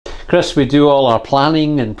Kris, we do all our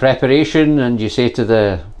planning and preparation, and you say to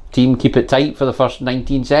the team, keep it tight for the first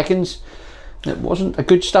 19 seconds. It wasn't a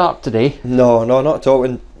good start today. No, not at all.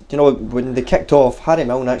 And you know, when they kicked off, Harry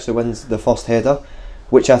Milne actually wins the first header,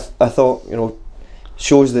 which I thought, you know,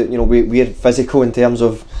 shows that, you know, we're physical in terms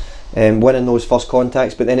of winning those first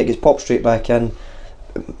contacts. But then it gets popped straight back in.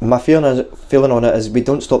 My feeling on it is we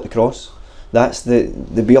don't stop the cross. That's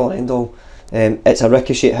the be all and end all. It's a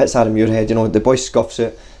ricochet, hits Adam Muirhead. You know, the boy scuffs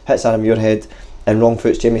it, hits Adam Muirhead, and wrong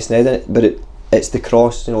foots Jamie Sneddon in it. But it's the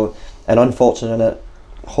cross, you know, and unfortunate in it,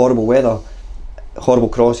 horrible weather, horrible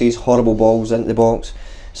crosses, horrible balls into the box,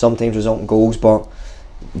 sometimes result in goals. But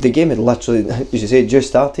the game had literally, as you say, just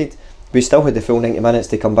started. We still had the full 90 minutes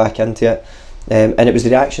to come back into it, and it was the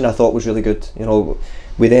reaction I thought was really good. You know,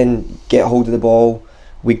 we then get a hold of the ball,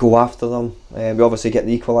 we go after them, we obviously get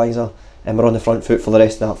the equaliser, and we're on the front foot for the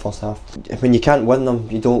rest of that first half. When you can't win them,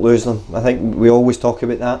 you don't lose them. I think we always talk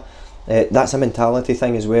about that. That's a mentality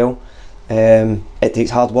thing as well. It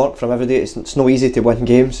takes hard work from every day. It's no easy to win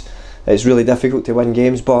games. It's really difficult to win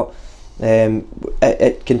games, but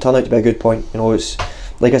it can turn out to be a good point. You know, it's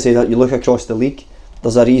like I say, that you look across the league,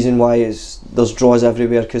 there's a reason why there's draws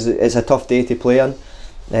everywhere, because it's a tough day to play in,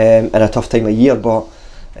 and a tough time of year. But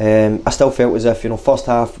I still felt as if, you know, first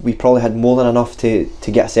half we probably had more than enough to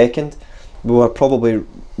get a second. We were probably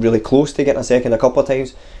really close to getting a second a couple of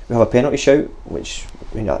times. We have a penalty shout, which,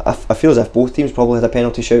 you know, I feel as if both teams probably had a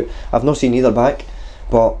penalty shout. I've not seen either back,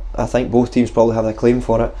 but I think both teams probably have a claim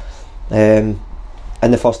for it. In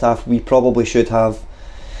the first half we probably should have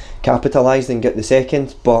capitalised and get the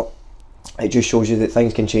second, but it just shows you that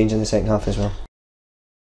things can change in the second half as well.